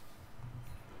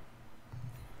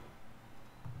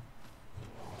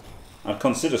 I'd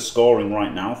consider scoring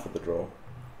right now for the draw.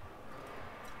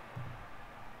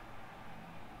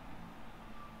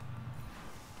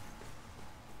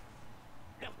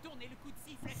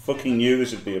 Fucking knew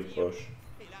this would be a push.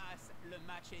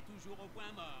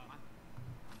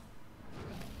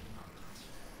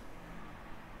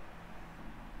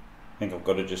 I think I've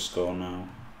got to just score now.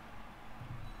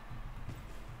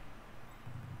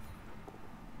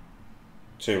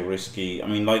 Too risky. I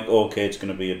mean, like, okay, it's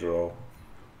going to be a draw.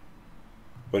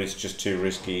 But it's just too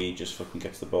risky. He just fucking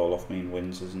gets the ball off me and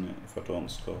wins, isn't it, if I don't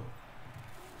score.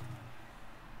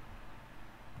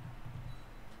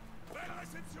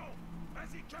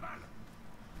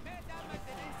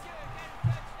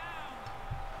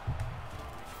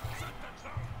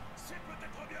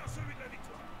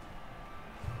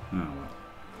 Oh well.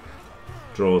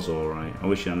 Draw's alright. I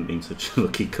wish I hadn't been such a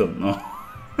lucky cunt though.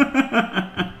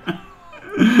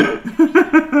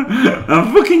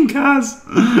 I'm fucking Kaz!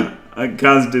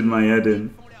 Kaz did my head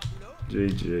in.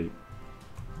 GG.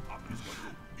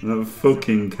 That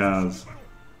fucking Kaz.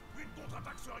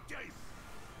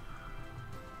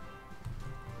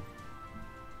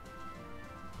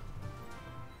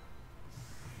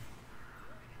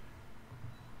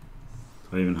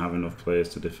 Do I even have enough players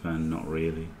to defend? Not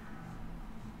really.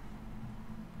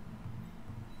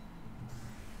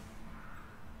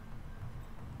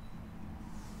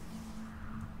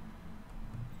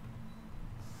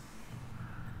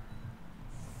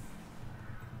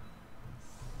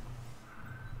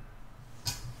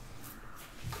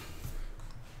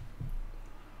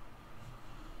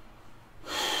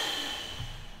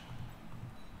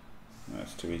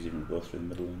 That's too easy to go through the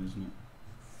middle then, isn't it?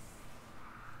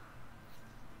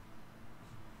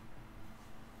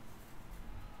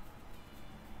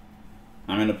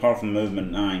 I mean, apart from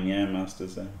movement 9, yeah, Master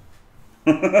said.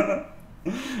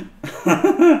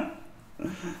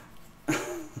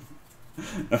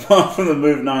 Apart from the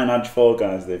move 9 edge 4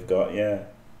 guys they've got, yeah.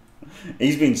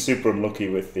 He's been super unlucky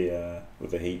with the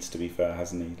heats, to be fair,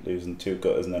 hasn't he? Losing 2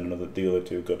 gutters and then the other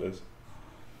 2 gutters.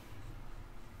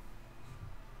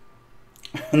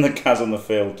 And the Kaz on the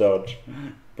failed dodge.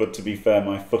 But to be fair,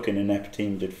 my fucking inept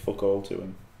team did fuck all to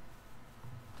him.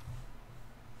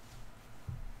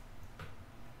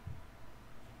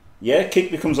 Yeah,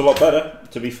 kick becomes a lot better,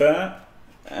 to be fair.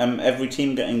 Every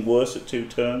team getting worse at 2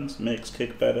 turns makes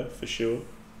kick better, for sure.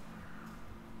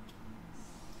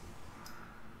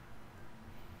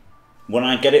 When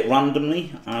I get it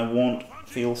randomly, I won't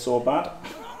feel so bad.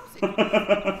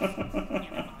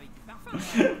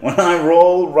 When I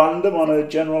roll random on a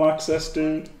general access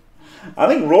dude, I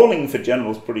think rolling for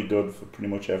general is pretty good for pretty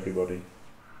much everybody.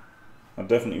 I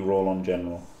definitely roll on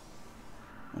general.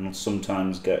 And I'll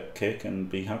sometimes get kick and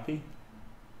be happy.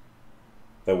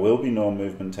 There will be no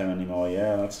movement 10 anymore.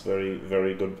 Yeah, that's a very,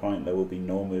 very good point. There will be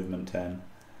no movement 10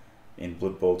 in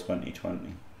Blood Bowl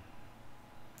 2020.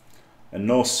 And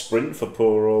no sprint for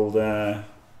poor old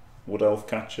Wood Elf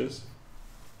catchers.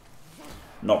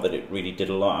 Not that it really did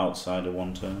a lot outside of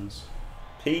 1 turns.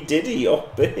 P. Diddy, oh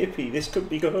baby, this could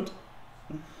be good.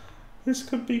 This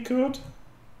could be good.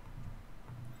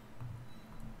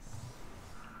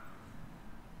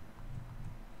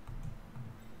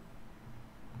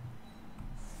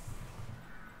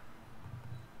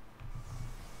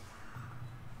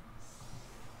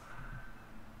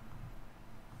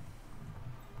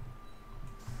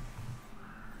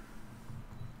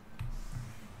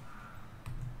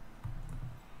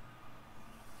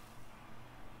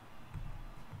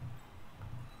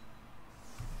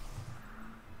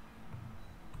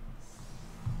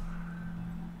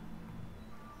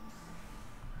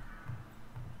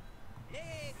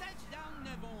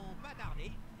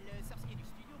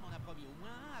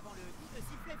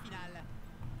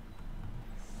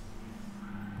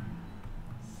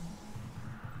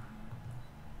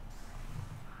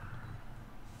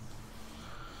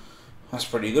 That's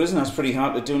pretty good, isn't it? That's pretty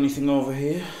hard to do anything over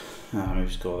here. Ah, maybe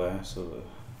just go there so the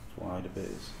wide a bit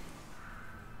is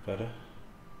better.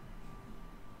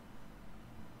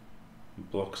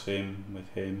 Blocks him with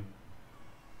him.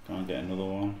 Can't get another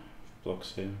one.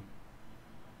 Blocks him.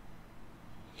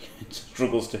 It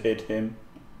struggles to hit him.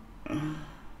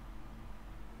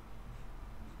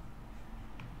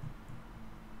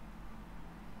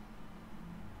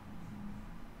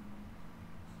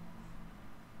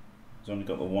 He's only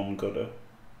got the 1 gutter.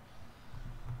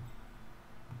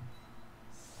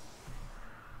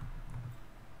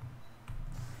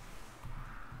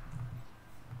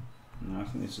 No, I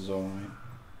think this is alright.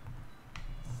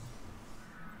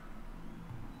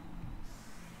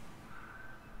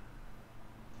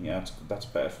 yeah, that's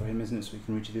better for him, isn't it? So we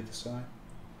can reach the other side.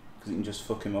 Because he can just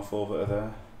fuck him off over to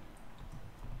there.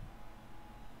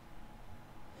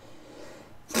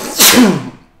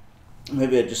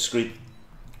 Maybe I'd just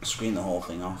screen the whole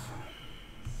thing off.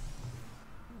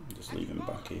 Just leave him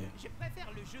back here. Je préfère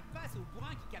le jeu de passe aux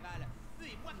bourrins qui cavalent. Eux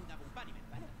et moi, nous n'avons pas les mêmes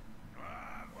valeurs.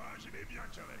 Ah, moi j'aimais bien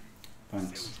Cavalier.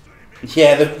 Thanks.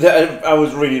 Yeah, I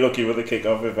was really lucky with the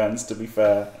kick-off events, to be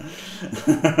fair.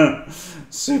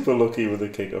 Super lucky with the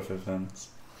kick-off events.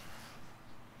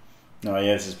 Oh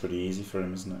yeah, this is pretty easy for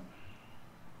him, isn't it?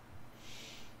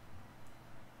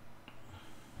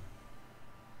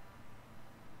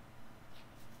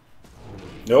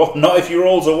 No, not if he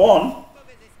rolls a 1. Mauvaise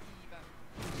esquive.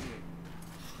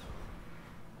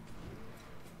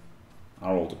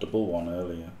 I rolled a double 1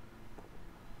 earlier.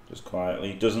 Just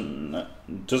quietly. Doesn't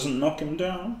knock him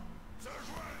down.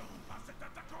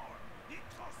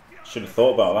 Should have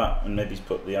thought about that and maybe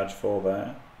put the edge 4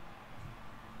 there.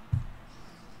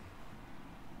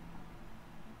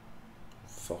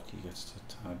 Fuck, he gets to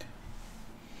tag.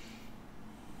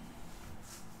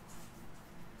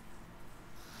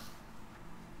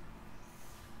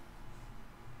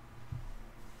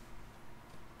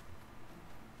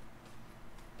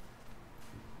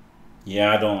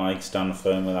 Yeah, I don't like stand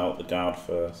firm without the guard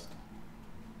first.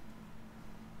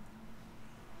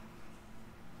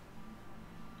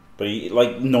 But he,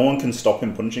 like, no one can stop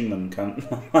him punching them, can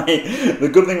like, the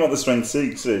good thing about the strength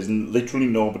 6 is literally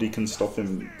nobody can stop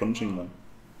him punching them.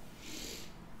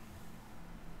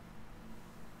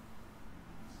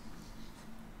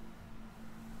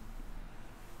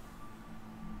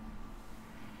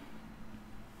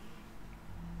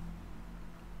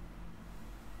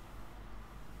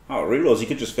 Oh, I realised he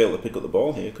could just fail to pick up the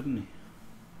ball here, couldn't he?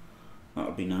 That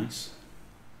would be nice.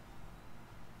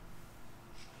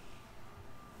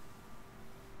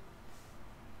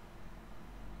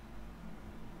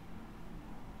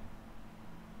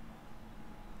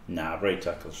 Nah, break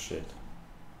tackle's shit.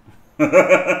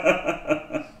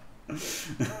 A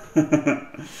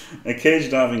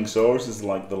cage diving source is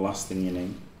like the last thing you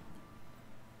need.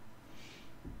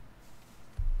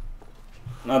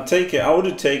 I'd take it. I would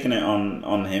have taken it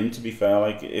on him, to be fair.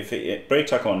 Like, if break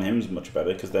tackle on him is much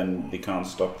better, because then they can't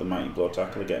stop the mighty blow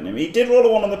tackle getting him. He did roll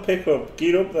a 1 on the pickup.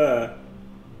 Get up there.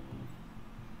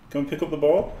 Can we pick up the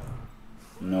ball?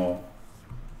 No.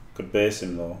 Could base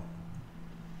him though.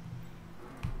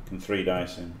 Can 3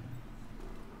 dice him.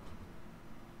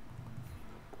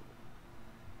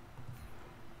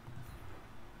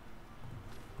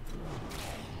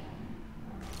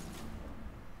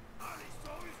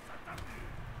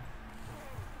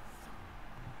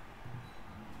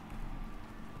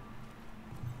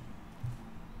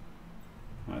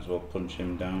 Might as well punch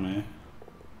him down here,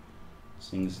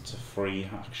 seeing as it's a free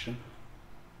action.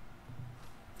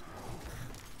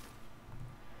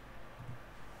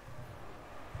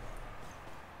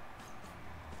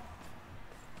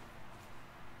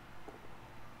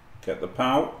 Get the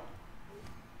pow.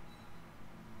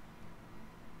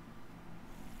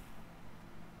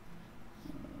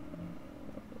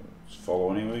 Just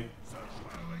follow anyway.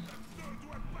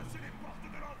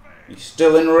 He's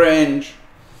still in range.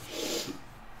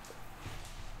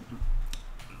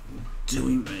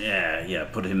 Yeah,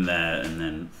 put him there and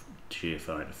then sheer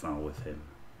fight to foul with him.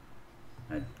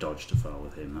 Dodge to foul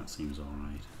with him, that seems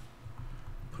alright.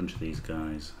 Punch these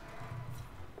guys.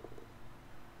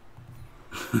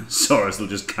 Soros will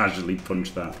just casually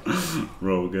punch that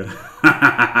Roger.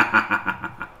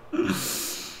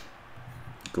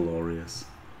 Glorious.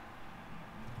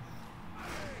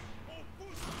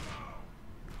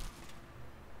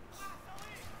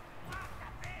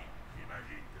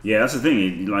 Yeah, that's the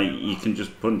thing. Like, you can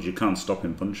just punch. You can't stop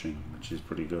him punching, which is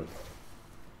pretty good.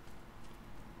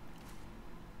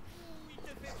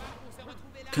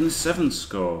 Can the 7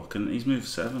 score? Can he's moved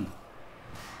 7?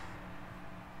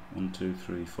 1, 2,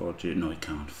 3, 4. G. No, he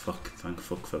can't. Fuck. Thank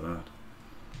fuck for that.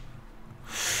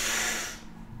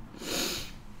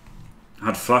 I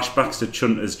had flashbacks to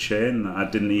Chunter's chain that I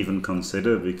didn't even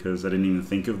consider because I didn't even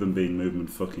think of them being movement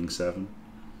fucking 7.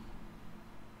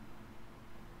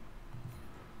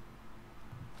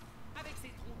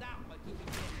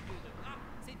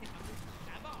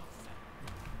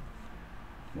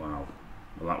 Wow.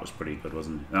 Well, that was pretty good,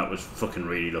 wasn't it? That was fucking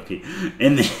really lucky.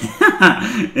 In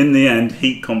the end,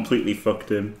 Heat completely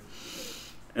fucked him,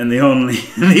 and the only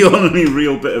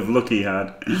real bit of luck he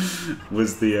had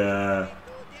was the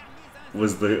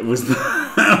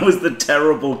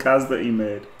terrible Kaz that he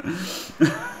made.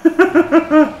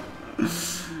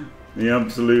 The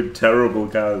absolute terrible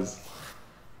Kaz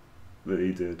that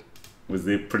he did was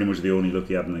pretty much the only luck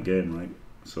he had in the game, right?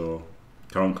 So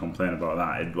Can't complain about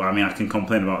that. I mean, I can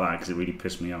complain about that because it really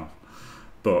pissed me off.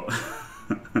 But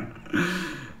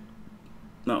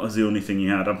that was the only thing he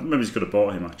had. Maybe he could have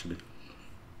bought him, actually.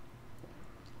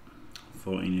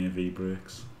 14 AV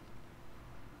breaks.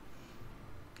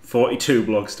 42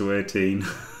 blocks to 18.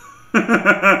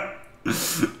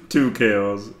 2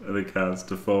 KOs and a Kaz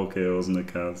to 4 KOs and a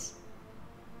Kaz.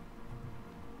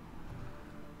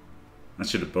 I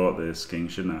should have bought this king,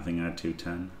 shouldn't I? I think I had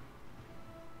 210.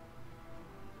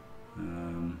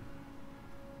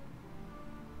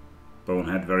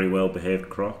 Bonehead, very well behaved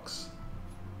Crocs.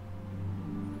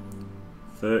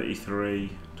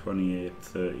 33, 28,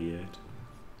 38.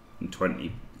 And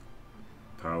 20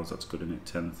 pounds, that's good, isn't it?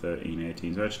 10, 13,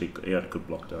 18. So actually, he had good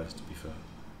block dice, to be fair.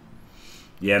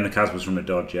 Yeah, and the Kaz was from a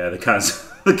dodge. Yeah, the Kaz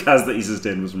that he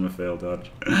sustained was from a failed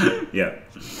dodge. Yeah,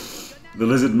 the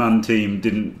Lizardman team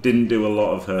didn't do a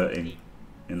lot of hurting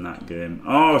in that game.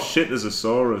 Oh shit! There's a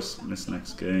Saurus in this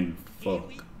next game.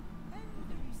 Fuck.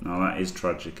 Now that is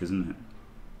tragic, isn't it?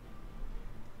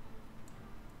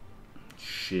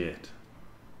 Shit.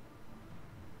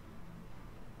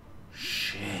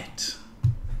 Shit.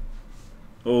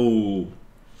 Oh.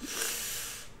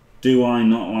 Do I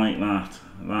not like that?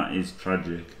 That is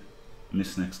tragic.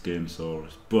 This next game,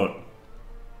 Saurus. But,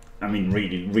 I mean,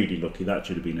 really, really lucky. That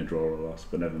should have been a draw or loss,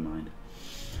 but never mind.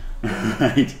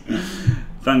 Right.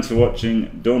 Thanks for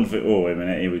watching. Don't forget. Oh, wait a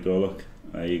minute. Here we go. Look.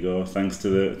 There you go. Thanks to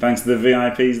the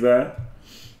VIPs there.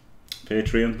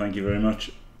 Patreon. Thank you very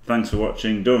much. Thanks for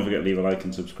watching. Don't forget to leave a like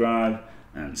and subscribe.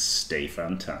 And stay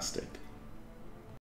fantastic.